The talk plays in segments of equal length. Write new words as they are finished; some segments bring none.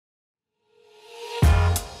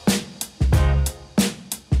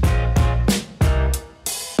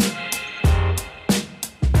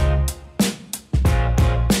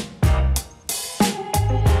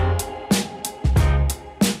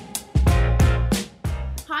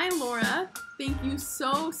Hi, Laura. Thank you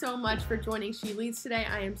so much for joining She Leads today.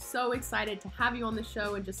 I am so excited to have you on the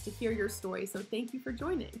show and just to hear your story. So thank you for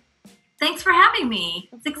joining. Thanks for having me.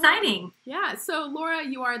 It's exciting. Yeah. So Laura,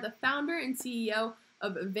 you are the founder and CEO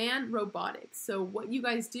of Van Robotics. So what you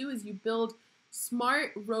guys do is you build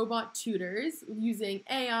smart robot tutors using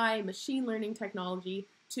AI, machine learning technology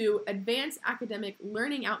to advance academic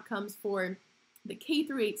learning outcomes for the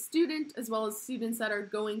K-8 student, as well as students that are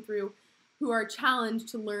going through who are challenged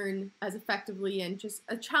to learn as effectively and just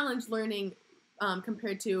a challenge learning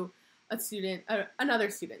compared to another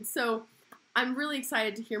student. So I'm really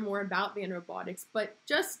excited to hear more about Van Robotics, but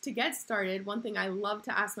just to get started, one thing I love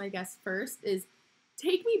to ask my guests first is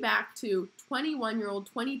take me back to 21-year-old,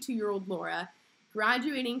 22-year-old Laura,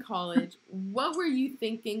 graduating college. What were you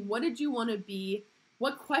thinking? What did you want to be?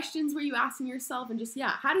 What questions were you asking yourself? And just,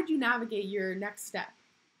 how did you navigate your next step?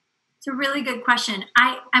 It's a really good question.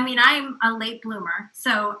 I mean, I'm a late bloomer,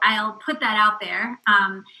 so I'll put that out there.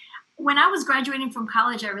 When I was graduating from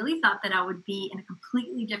college, I really thought that I would be in a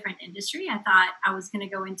completely different industry. I thought I was going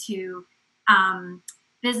to go into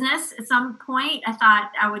business at some point. I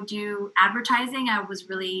thought I would do advertising. I was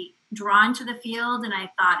really drawn to the field, and I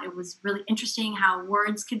thought it was really interesting how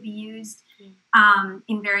words could be used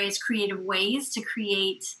in various creative ways to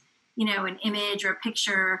create, an image or a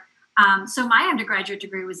picture. So my undergraduate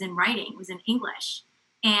degree was in writing, was in English.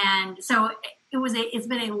 And so it's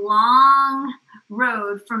been a long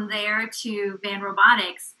road from there to Van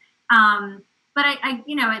Robotics. But I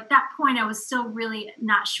at that point, I was still really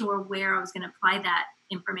not sure where I was going to apply that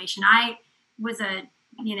information. I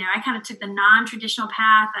kind of took the non-traditional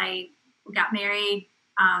path. I got married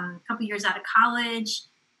a couple years out of college,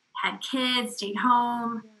 had kids, stayed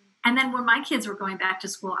home. And then when my kids were going back to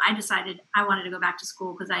school, I decided I wanted to go back to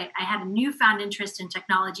school because I had a newfound interest in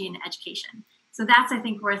technology and education. So that's, I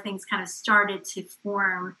think, where things kind of started to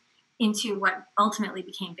form into what ultimately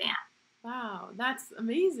became Van. Wow, that's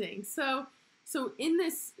amazing. So in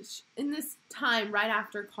this time right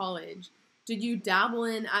after college, did you dabble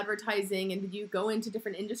in advertising and did you go into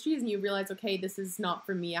different industries and you realize, okay, this is not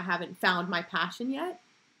for me. I haven't found my passion yet?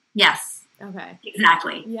 Yes. Okay.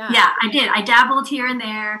 Exactly. Yeah, I did. I dabbled here and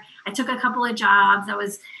there. I took a couple of jobs.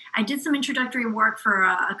 I did some introductory work for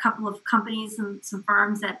a couple of companies and some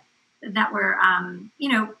firms that were,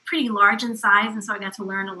 pretty large in size. And so I got to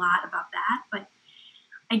learn a lot about that, but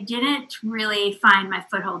I didn't really find my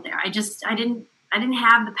foothold there. I didn't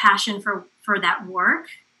have the passion for that work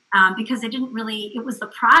because it was the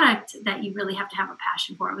product that you really have to have a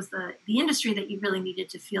passion for. It was the industry that you really needed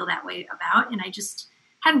to feel that way about. And I just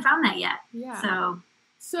hadn't found that yet. Yeah.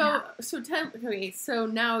 So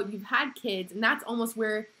now you've had kids, and that's almost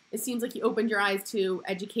where it seems like you opened your eyes to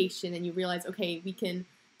education and you realize, okay,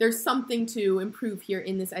 there's something to improve here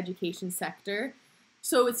in this education sector.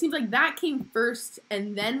 So it seems like that came first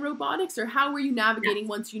and then robotics, or how were you navigating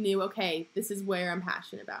once you knew, okay, this is where I'm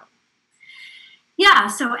passionate about? Yeah,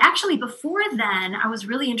 so actually before then, I was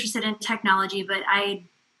really interested in technology, but I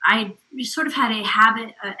sort of had a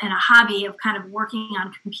habit and a hobby of kind of working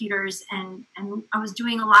on computers, and I was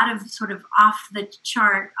doing a lot of sort of off the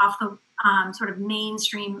sort of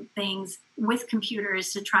mainstream things with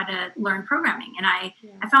computers to try to learn programming. And I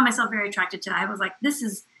found myself very attracted to that. I was like, this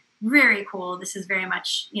is very cool. This is very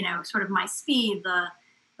much, sort of my speed, the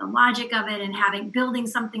logic of it, and building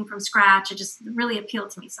something from scratch. It just really appealed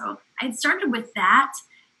to me. So I had started with that.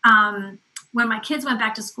 When my kids went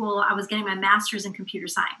back to school, I was getting my master's in computer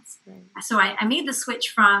science. Right. So I made the switch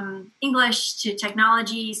from English to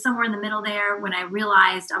technology somewhere in the middle there when I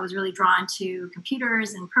realized I was really drawn to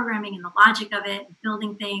computers and programming and the logic of it, and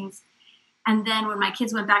building things. And then when my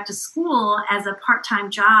kids went back to school as a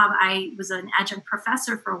part-time job, I was an adjunct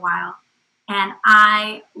professor for a while, and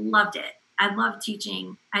I loved it. I loved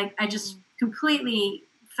teaching. I just completely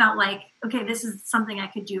felt like, okay, this is something I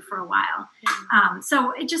could do for a while.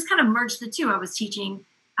 So it just kind of merged the two. I was teaching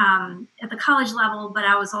at the college level, but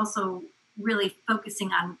I was also really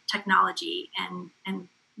focusing on technology and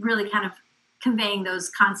really kind of conveying those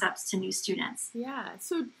concepts to new students. Yeah.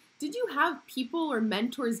 So did you have people or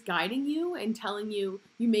mentors guiding you and telling you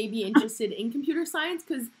may be interested in computer science?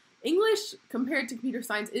 Because English compared to computer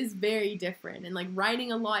science is very different. And like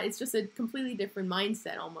writing a lot, it's just a completely different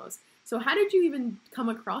mindset almost. So how did you even come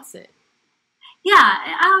across it? Yeah,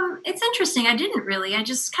 it's interesting. I didn't really. I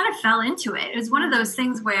just kind of fell into it. It was one of those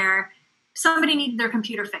things where somebody needed their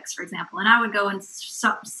computer fixed, for example, and I would go and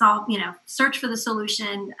solve, search for the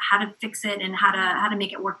solution, how to fix it, and how to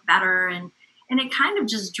make it work better, and it kind of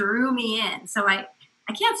just drew me in. So I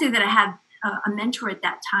can't say that I had a mentor at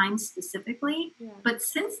that time specifically. Yeah. But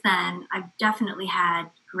since then, I've definitely had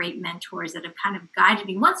great mentors that have kind of guided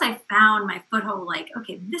me. Once I found my foothold, like,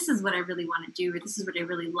 okay, this is what I really want to do, or this is what I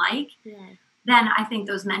really like, then I think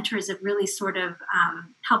those mentors have really sort of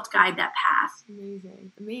helped guide that path.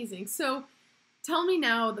 Amazing. Amazing. So tell me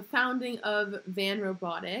now, the founding of Van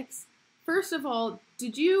Robotics, first of all,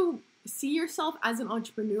 did you see yourself as an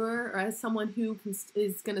entrepreneur or as someone who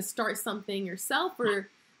is going to start something yourself, or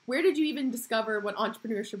where did you even discover what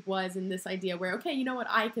entrepreneurship was in this idea where, okay, you know what,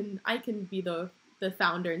 I can be the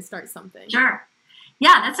founder and start something? Sure.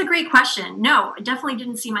 Yeah, that's a great question. No, I definitely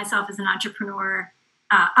didn't see myself as an entrepreneur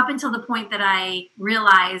up until the point that I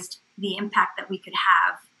realized the impact that we could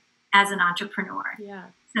have as an entrepreneur. Yeah.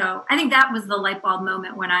 So I think that was the light bulb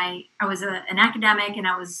moment when I was an academic and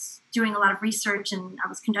I was doing a lot of research and I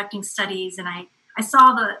was conducting studies, and I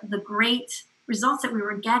saw the great results that we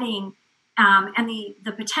were getting and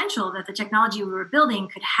the potential that the technology we were building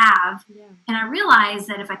could have. Yeah. And I realized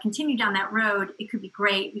that if I continued down that road, it could be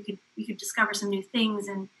great. We could discover some new things.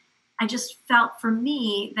 And I just felt for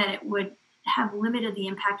me that it would have limited the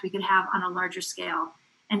impact we could have on a larger scale.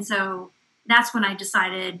 And so that's when I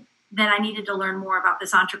decided that I needed to learn more about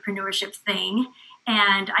this entrepreneurship thing.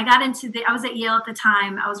 And I got I was at Yale at the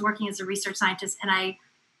time. I was working as a research scientist, and I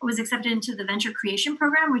was accepted into the venture creation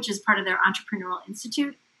program, which is part of their entrepreneurial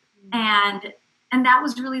institute. And that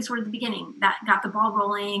was really sort of the beginning that got the ball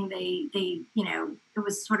rolling. They it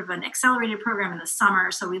was sort of an accelerated program in the summer.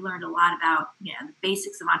 So we learned a lot about, the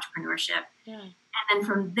basics of entrepreneurship. Yeah. And then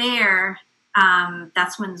from there,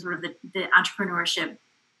 that's when sort of the entrepreneurship,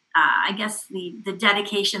 I guess the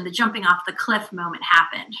dedication, the jumping off the cliff moment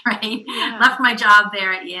happened, right? Yeah. Left my job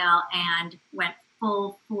there at Yale and went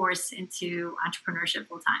full force into entrepreneurship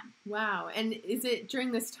full time. Wow. And is it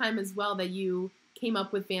during this time as well that you came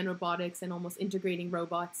up with Van Robotics and almost integrating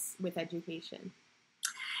robots with education?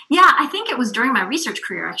 Yeah, I think it was during my research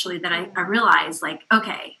career actually that I realized, like,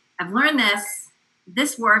 okay, I've learned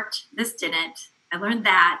this worked, this didn't. I learned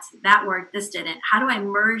that worked, this didn't. How do I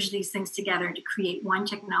merge these things together to create one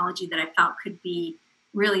technology that I felt could be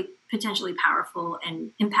really potentially powerful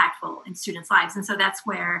and impactful in students' lives? And so that's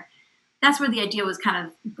where the idea was kind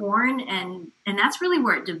of born, and that's really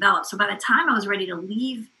where it developed. So by the time I was ready to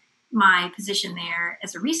leave my position there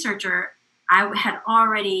as a researcher, I had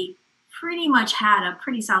already pretty much had a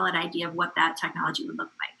pretty solid idea of what that technology would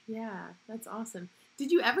look like. Yeah, that's awesome.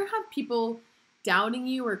 Did you ever have people doubting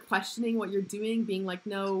you or questioning what you're doing, being like,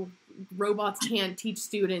 no, robots can't teach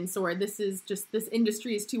students, or this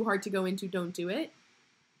industry is too hard to go into, don't do it?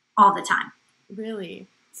 All the time. Really?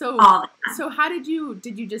 So all the time. So how did you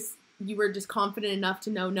were just confident enough to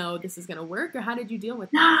know, no, this is going to work, or how did you deal with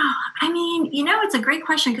that? No, I mean, it's a great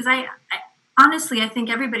question, because I honestly, I think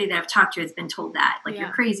everybody that I've talked to has been told that, like, you're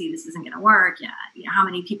crazy, this isn't going to work. Yeah, how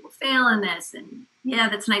many people fail in this? And yeah,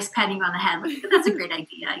 that's nice patting you on the head. Like, that's a great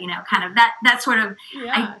idea. Kind of that sort of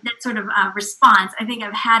response. I think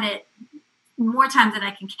I've had it more times than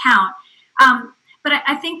I can count. But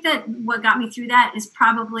I think that what got me through that is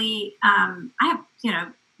probably I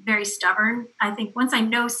have very stubborn. I think once I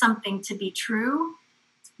know something to be true,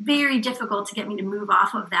 it's very difficult to get me to move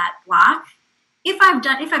off of that block. If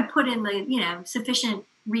I've put in the, sufficient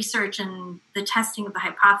research and the testing of the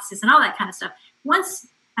hypothesis and all that kind of stuff, once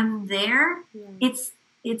I'm there, it's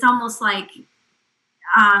almost like,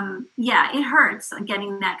 it hurts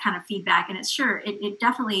getting that kind of feedback. And it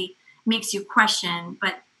definitely makes you question,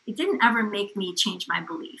 but it didn't ever make me change my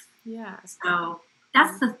belief. Yeah. So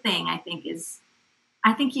that's the thing, I think, is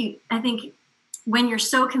I think when you're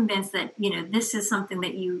so convinced that, this is something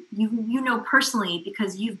that you personally,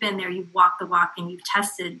 because you've been there, you've walked the walk, and you've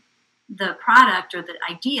tested the product or the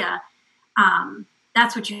idea,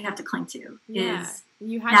 that's what you have to cling to. Yeah. Is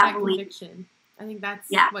you had that conviction. I think that's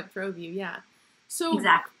what drove you. Yeah. So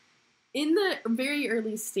exactly. In the very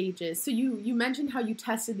early stages, so you mentioned how you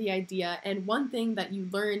tested the idea, and one thing that you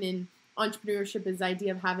learn in entrepreneurship is the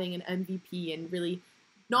idea of having an MVP and really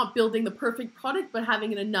not building the perfect product, but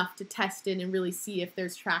having it enough to test it and really see if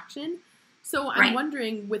there's traction. So I'm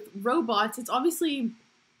wondering, with robots, it's obviously,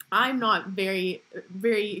 I'm not very,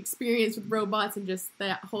 very experienced with robots and just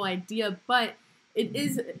that whole idea, but it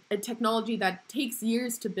is a technology that takes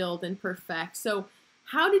years to build and perfect. So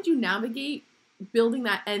how did you navigate building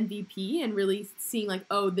that MVP and really seeing like,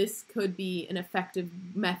 oh, this could be an effective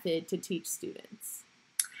method to teach students?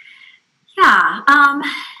 Yeah.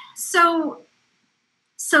 So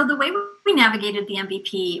the way we navigated the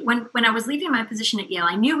MVP, when I was leaving my position at Yale,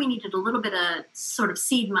 I knew we needed a little bit of sort of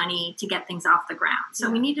seed money to get things off the ground. So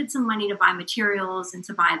we needed some money to buy materials and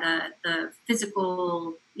to buy the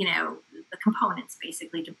physical, the components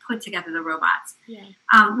basically to put together the robots. Yeah.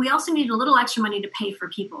 We also needed a little extra money to pay for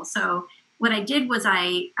people. So what I did was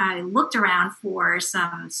I looked around for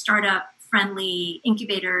some startup friendly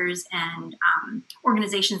incubators and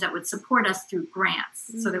organizations that would support us through grants.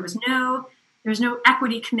 Mm-hmm. So there was no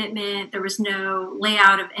equity commitment. There was no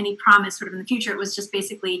layout of any promise sort of in the future. It was just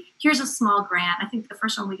basically, here's a small grant. I think the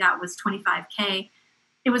first one we got was $25K.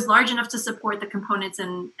 It was large enough to support the components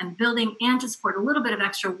and building and to support a little bit of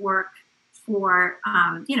extra work for,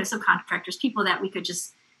 subcontractors, people that we could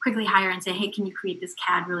just quickly hire and say, hey, can you create this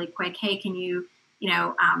CAD really quick? Hey, can you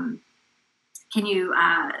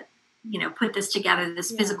put this together,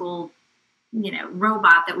 this physical,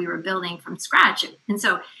 robot that we were building from scratch. And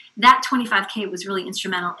so that $25K was really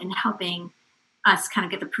instrumental in helping us kind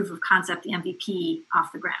of get the proof of concept, the MVP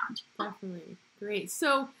off the ground. Definitely. Great.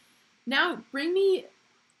 So now bring me,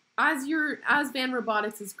 as Van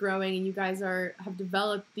Robotics is growing and you guys have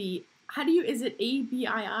developed is it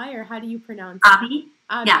ABII or how do you pronounce it? Abi.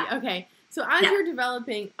 Yeah. Okay. So as you're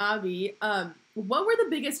developing Abi, what were the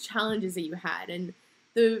biggest challenges that you had? And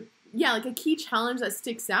a key challenge that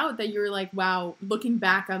sticks out that you're like, wow, looking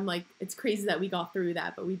back, I'm like, it's crazy that we got through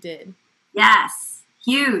that, but we did. Yes.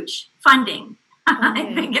 Huge. Funding. Okay.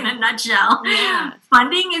 I think in a nutshell. Yeah.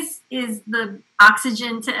 Funding is the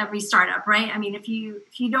oxygen to every startup, right? I mean, if you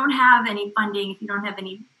don't have any funding, if you don't have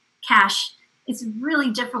any cash, it's really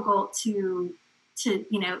difficult to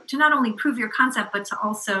not only prove your concept, but to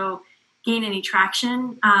also gain any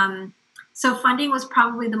traction. So funding was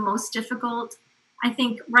probably the most difficult. I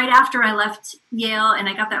think right after I left Yale and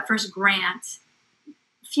I got that first grant,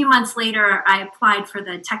 a few months later, I applied for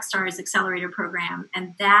the Techstars Accelerator program.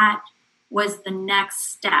 And that was the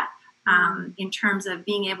next step in terms of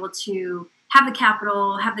being able to have the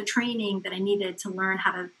capital, have the training that I needed to learn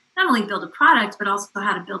how to not only build a product, but also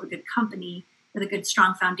how to build a good company with a good,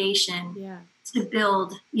 strong foundation to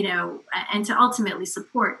build, and to ultimately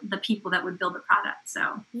support the people that would build the product.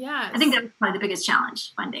 So I think that was probably the biggest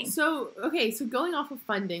challenge, funding. So going off of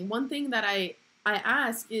funding, one thing that I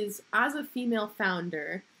ask is, as a female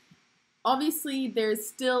founder, obviously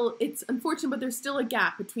it's unfortunate, but there's still a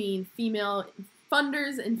gap between female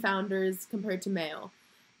funders and founders compared to male.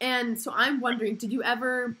 And so I'm wondering, did you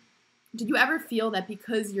ever feel that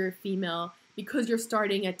because you're a female, because you're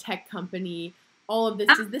starting a tech company, all of this,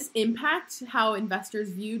 does this impact how investors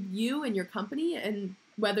viewed you and your company and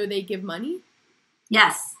whether they give money?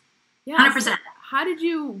 Yes. Yeah. 100%.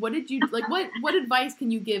 What advice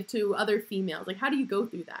can you give to other females? Like, how do you go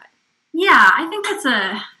through that? Yeah, I think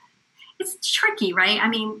it's tricky, right? I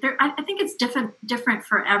mean, I think it's different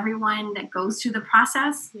for everyone that goes through the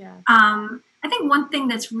process. Yeah. I think one thing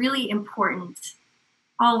that's really important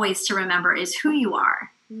always to remember is who you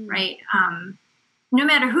are, right? No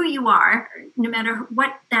matter who you are, no matter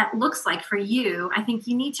what that looks like for you, I think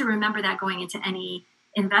you need to remember that going into any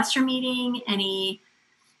investor meeting, any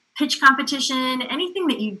pitch competition, anything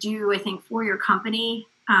that you do, I think, for your company,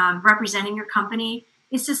 representing your company,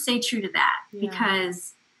 is to stay true to that. Yeah.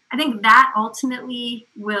 Because I think that ultimately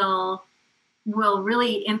will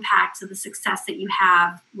really impact the success that you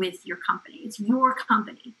have with your company. It's your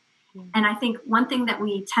company. Yeah. And I think one thing that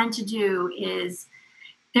we tend to do is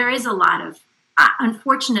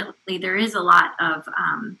unfortunately, there is a lot of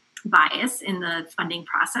bias in the funding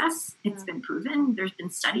process. It's been proven. There's been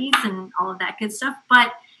studies and all of that good stuff.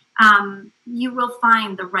 But you will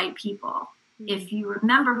find the right people. If you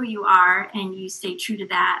remember who you are and you stay true to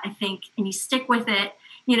that, I think, and you stick with it,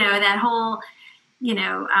 that whole,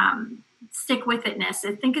 stick with itness,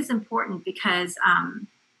 I think is important because,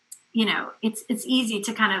 it's easy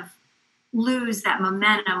to kind of lose that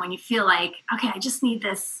momentum when you feel like, okay, I just need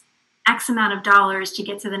this X amount of dollars to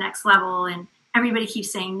get to the next level. And everybody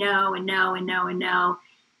keeps saying no and no and no and no.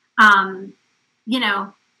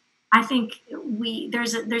 I think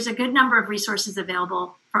there's a good number of resources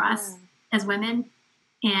available for us as women.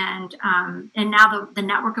 And now the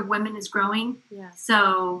network of women is growing. Yeah.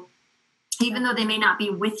 So even though they may not be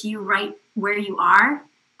with you right where you are,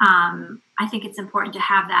 I think it's important to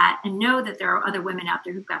have that and know that there are other women out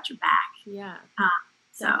there who've got your back. Yeah.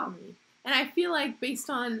 Definitely. And I feel like based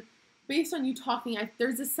on you talking,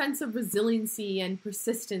 there's a sense of resiliency and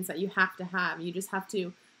persistence that you have to have. You just have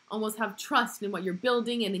to almost have trust in what you're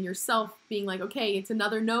building and in yourself being like, okay, it's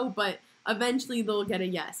another no, but eventually they'll get a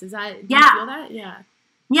yes. Do you feel that? Yeah.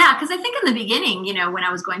 Yeah, because I think in the beginning, when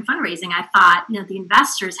I was going fundraising, I thought, the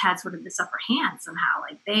investors had sort of this upper hand somehow.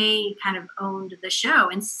 Like they kind of owned the show.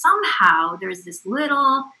 And somehow there's this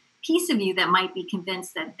little piece of you that might be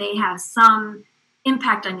convinced that they have some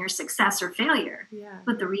impact on your success or failure. Yeah.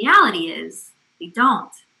 But the reality is they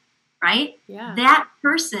don't. right? Yeah. That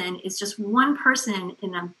person is just one person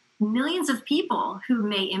in a millions of people who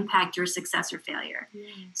may impact your success or failure. Yeah.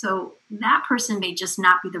 So that person may just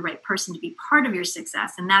not be the right person to be part of your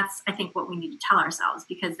success. And that's, I think, what we need to tell ourselves,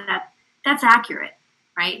 because that's accurate,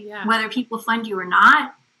 right? Yeah. Whether people fund you or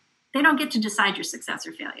not, they don't get to decide your success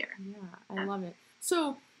or failure. Yeah, I love it.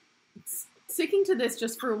 So sticking to this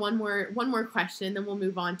just for one more question, then we'll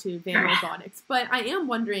move on to Van Robotics. But I am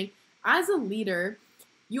wondering, as a leader,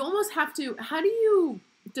 you almost have to, how do you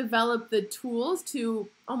develop the tools to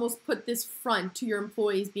almost put this front to your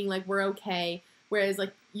employees being like, we're okay, whereas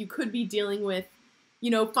like you could be dealing with,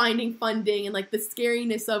 finding funding and like the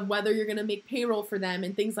scariness of whether you're going to make payroll for them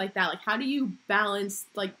and things like that. Like, how do you balance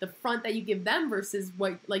like the front that you give them versus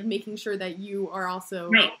what, like making sure that you are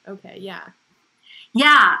also okay? Yeah.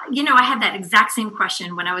 Yeah, I had that exact same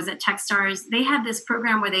question when I was at Techstars. They had this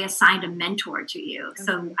program where they assigned a mentor to you. Okay.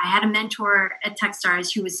 So I had a mentor at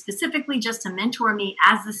Techstars who was specifically just to mentor me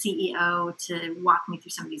as the CEO to walk me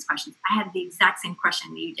through some of these questions. I had the exact same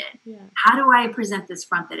question that you did. Yeah. How do I present this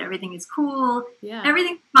front that everything is cool,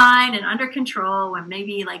 everything's fine and under control, when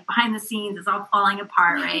maybe like behind the scenes it's all falling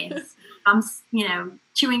apart, right? I'm,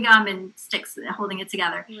 chewing gum and sticks holding it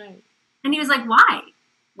together. Right. And he was like, why?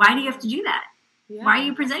 Why do you have to do that? Yeah. Why are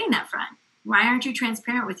you presenting that front? Why aren't you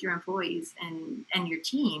transparent with your employees and your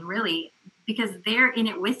team, really? Because they're in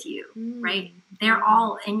it with you, right? They're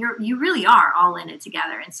all, and you really are all in it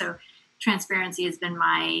together. And so transparency has been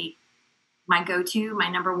my go-to, my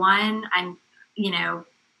number one. I'm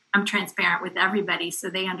transparent with everybody so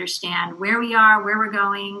they understand where we are, where we're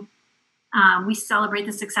going. We celebrate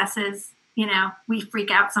the successes. We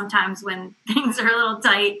freak out sometimes when things are a little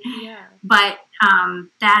tight. Yeah. But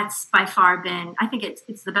that's by far been, I think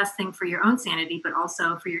it's the best thing for your own sanity, but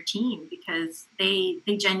also for your team, because they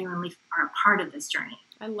genuinely are a part of this journey.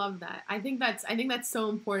 I love that. I think that's so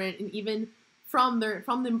important. And even from the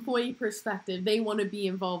employee perspective, they want to be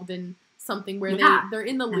involved in something where they're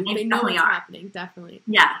in the loop. They know what's happening. Definitely.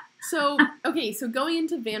 Yeah. So, okay. So going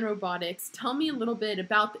into Van Robotics, tell me a little bit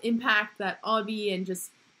about the impact that Avi and just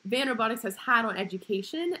Van Robotics has had on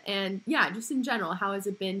education, and just in general, how has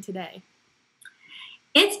it been today?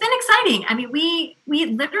 It's been exciting. I mean, we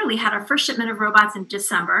literally had our first shipment of robots in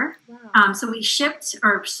December. Wow. So we shipped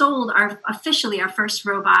or sold officially our first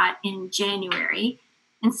robot in January.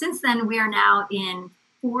 And since then, we are now in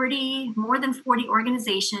more than 40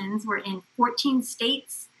 organizations. We're in 14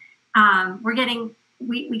 states.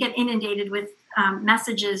 We get inundated with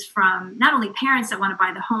messages from not only parents that want to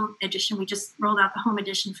buy the home edition. We just rolled out the home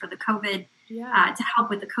edition for the COVID to help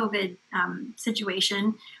with the COVID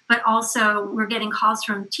situation, but also we're getting calls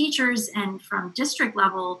from teachers and from district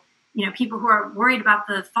level, people who are worried about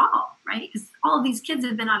the fall, right? Because all of these kids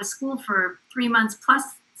have been out of school for 3 months, plus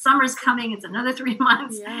summer's coming. It's another 3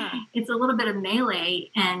 months. Yeah. It's a little bit of melee,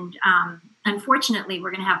 and unfortunately,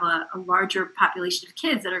 we're going to have a larger population of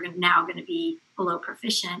kids that are now going to be below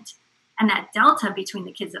proficient. And that delta between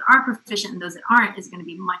the kids that are proficient and those that aren't is going to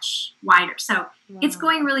be much wider. So It's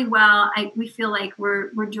going really well. We feel like we're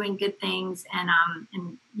doing good things, and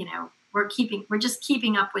we're just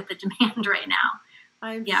keeping up with the demand right now.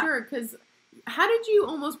 I'm sure, because how did you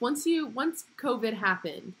once COVID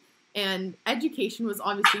happened and education was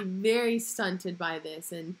obviously very stunted by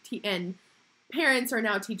this, and parents are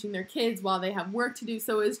now teaching their kids while they have work to do.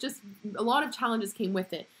 So it's just a lot of challenges came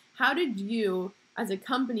with it. How did you, as a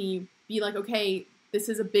company, be like, okay, this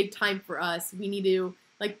is a big time for us. We need to,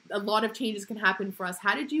 like, a lot of changes can happen for us.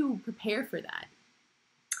 How did you prepare for that?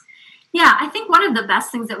 Yeah, I think one of the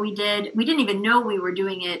best things that we did, we didn't even know we were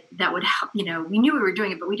doing it that would help, we knew we were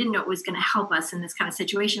doing it, but we didn't know it was going to help us in this kind of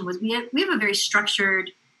situation, was we have a very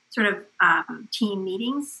structured sort of team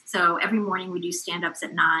meetings. So every morning we do stand-ups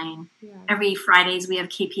at 9. Yeah. Every Fridays we have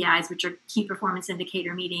KPIs, which are key performance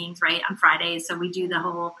indicator meetings, right, on Fridays. So we do the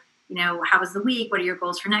whole, how was the week? What are your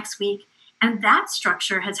goals for next week? And that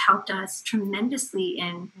structure has helped us tremendously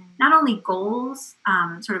in not only goals,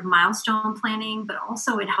 sort of milestone planning, but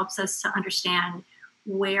also it helps us to understand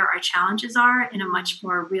where our challenges are in a much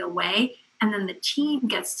more real way. And then the team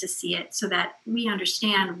gets to see it so that we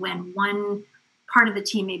understand when one part of the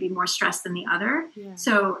team may be more stressed than the other. Yeah.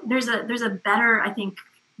 So there's a better, I think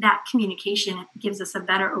that communication gives us a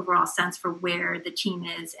better overall sense for where the team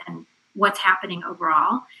is and what's happening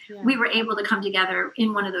overall. Yeah. We were able to come together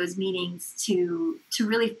in one of those meetings to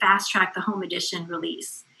really fast track the home edition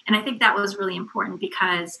release. And I think that was really important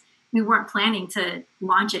because we weren't planning to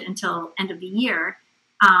launch it until end of the year.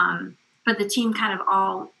 But the team kind of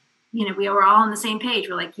all, we were all on the same page.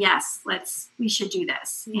 We're like, yes, we should do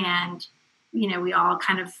this. Yeah. And, we all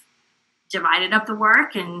kind of divided up the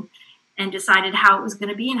work and and decided how it was going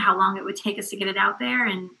to be and how long it would take us to get it out there.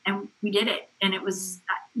 And we did it. And it was,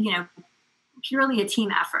 purely a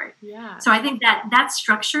team effort. Yeah. So I think that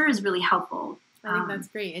structure is really helpful. I think that's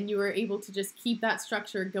great. And you were able to just keep that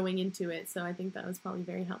structure going into it. So I think that was probably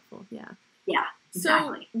very helpful. Yeah. Yeah,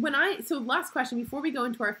 exactly. So last question, before we go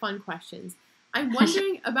into our fun questions, I'm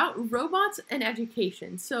wondering about robots and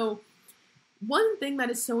education. So one thing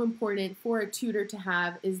that is so important for a tutor to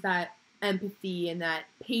have is that empathy and that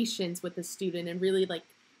patience with the student, and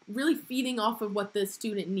really feeding off of what the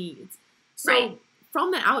student needs. So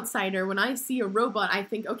from the outsider, when I see a robot, I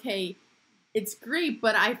think, okay, it's great,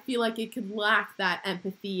 but I feel like it could lack that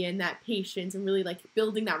empathy and that patience and really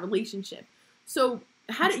building that relationship. So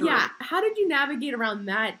how did you navigate around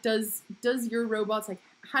that? Does your robots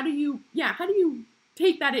how do you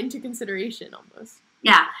take that into consideration almost?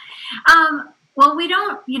 Yeah. Well, we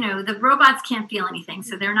don't, the robots can't feel anything,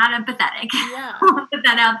 so they're not empathetic. Yeah. We'll put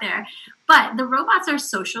that out there. But the robots are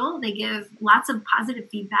social. They give lots of positive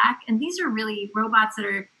feedback. And these are really robots that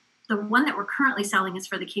are, the one that we're currently selling is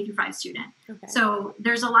for the K-5 student. Okay. So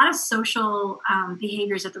there's a lot of social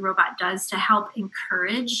behaviors that the robot does to help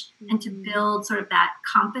encourage and to build sort of that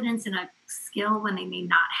confidence in a skill when they may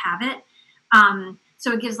not have it.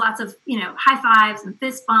 So it gives lots of, high fives and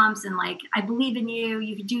fist bumps and I believe in you,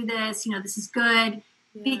 you can do this, this is good.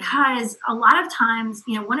 Yeah. Because a lot of times,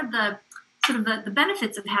 one of the sort of the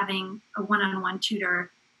benefits of having a one-on-one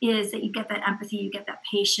tutor is that you get that empathy, you get that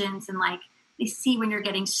patience, and they see when you're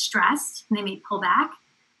getting stressed and they may pull back.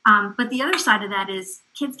 But the other side of that is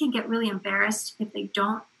kids can get really embarrassed if they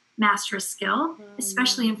don't master a skill,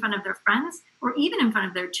 especially in front of their friends or even in front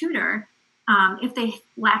of their tutor. If they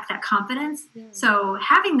lack that confidence. Yeah. So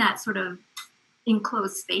having that sort of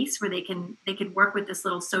enclosed space where they can work with this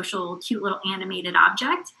little social, cute little animated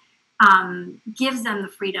object gives them the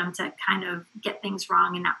freedom to kind of get things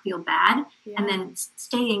wrong and not feel bad, and then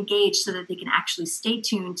stay engaged so that they can actually stay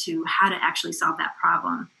tuned to how to actually solve that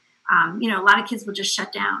problem. A lot of kids will just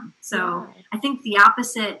shut down. So I think the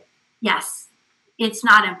opposite, yes, it's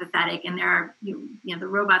not empathetic, and there are, the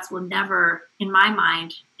robots will never, in my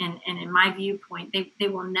mind and in my viewpoint, they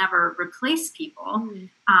will never replace people.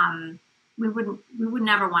 We would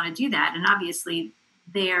never want to do that. And obviously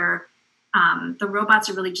the robots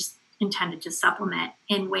are really just intended to supplement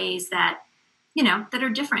in ways that, that are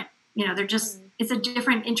different. They're just, it's a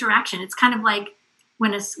different interaction. It's kind of like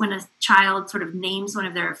when a child sort of names one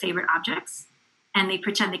of their favorite objects and they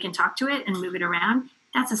pretend they can talk to it and move it around.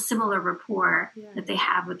 That's a similar rapport that they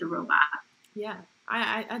have with the robot. Yeah,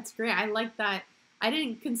 I that's great. I like that. I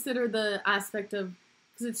didn't consider the aspect of,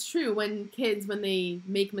 because it's true, when kids, when they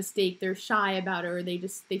make a mistake, they're shy about it, or they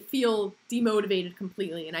feel demotivated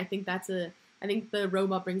completely. And I think I think the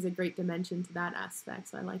robot brings a great dimension to that aspect.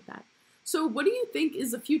 So I like that. So what do you think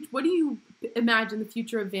is the future? What do you imagine the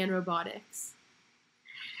future of Van Robotics?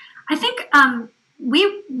 I think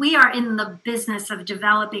we are in the business of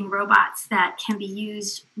developing robots that can be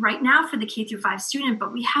used right now for the K-5 student,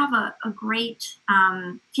 but we have a great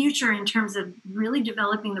future in terms of really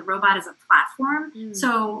developing the robot as a platform.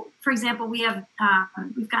 So, for example, we've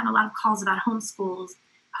gotten a lot of calls about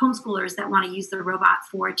homeschoolers that want to use the robot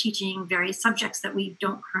for teaching various subjects that we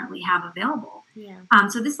don't currently have available.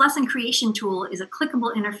 So this lesson creation tool is a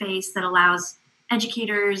clickable interface that allows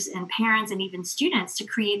educators and parents and even students to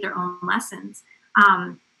create their own lessons.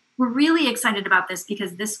 We're really excited about this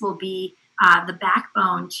because this will be the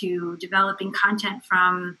backbone to developing content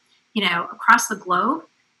from, across the globe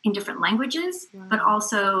in different languages, but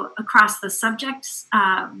also across the subjects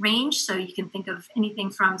range. So you can think of anything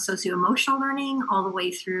from socio-emotional learning all the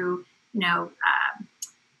way through,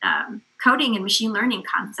 coding and machine learning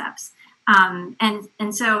concepts.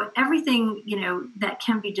 And so everything, that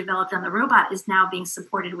can be developed on the robot is now being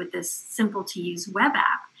supported with this simple to use web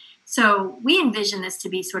app. So we envision this to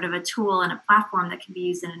be sort of a tool and a platform that can be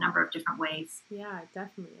used in a number of different ways. Yeah,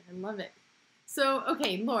 definitely. I love it. So,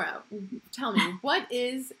 okay, Laura, tell me, what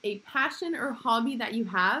is a passion or hobby that you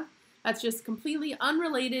have that's just completely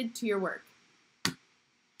unrelated to your work?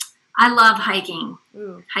 I love hiking.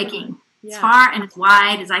 Ooh, hiking. Yeah. As far and as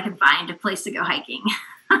wide as I can find a place to go hiking.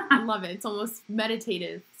 I love it. It's almost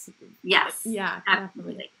meditative. Yes. Yeah,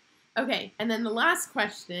 absolutely. Definitely. Okay, and then the last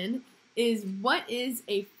question is, what is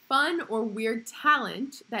a fun or weird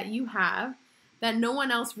talent that you have that no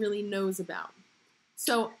one else really knows about?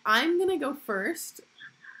 So I'm going to go first.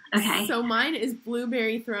 Okay. So mine is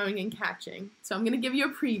blueberry throwing and catching. So I'm going to give you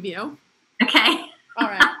a preview. Okay. All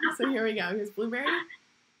right. So here we go. Here's blueberry.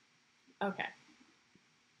 Okay.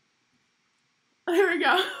 Here we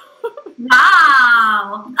go.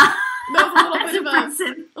 Wow. That was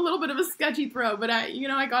a little bit of a sketchy throw, but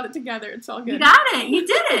I got it together. It's all good. You got it. You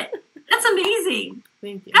did it. That's amazing.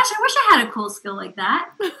 Thank you. Gosh, I wish I had a cool skill like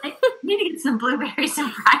that. I need to get some blueberries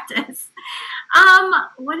in practice.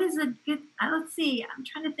 What is a good, let's see. I'm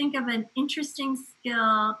trying to think of an interesting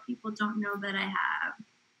skill people don't know that I have.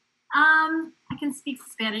 I can speak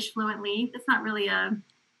Spanish fluently. It's not really a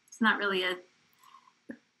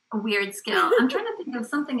weird skill. I'm trying to think of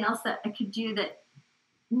something else that I could do that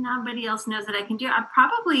nobody else knows that I can do. I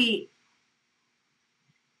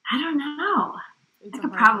don't know. I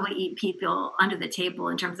could probably eat people under the table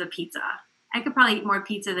in terms of pizza. I could probably eat more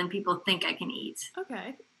pizza than people think I can eat.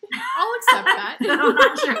 Okay. I'll accept that. I'm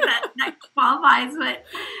not sure that qualifies, but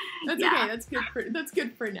that's okay. That's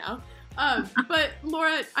good for now. But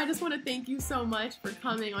Laura, I just want to thank you so much for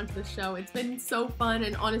coming onto the show. It's been so fun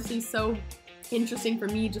and honestly so interesting for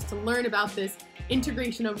me just to learn about this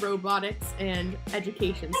integration of robotics and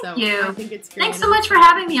education. Thank you. I think it's great. Thanks so much for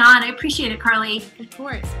having me on. I appreciate it, Carly. Of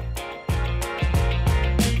course.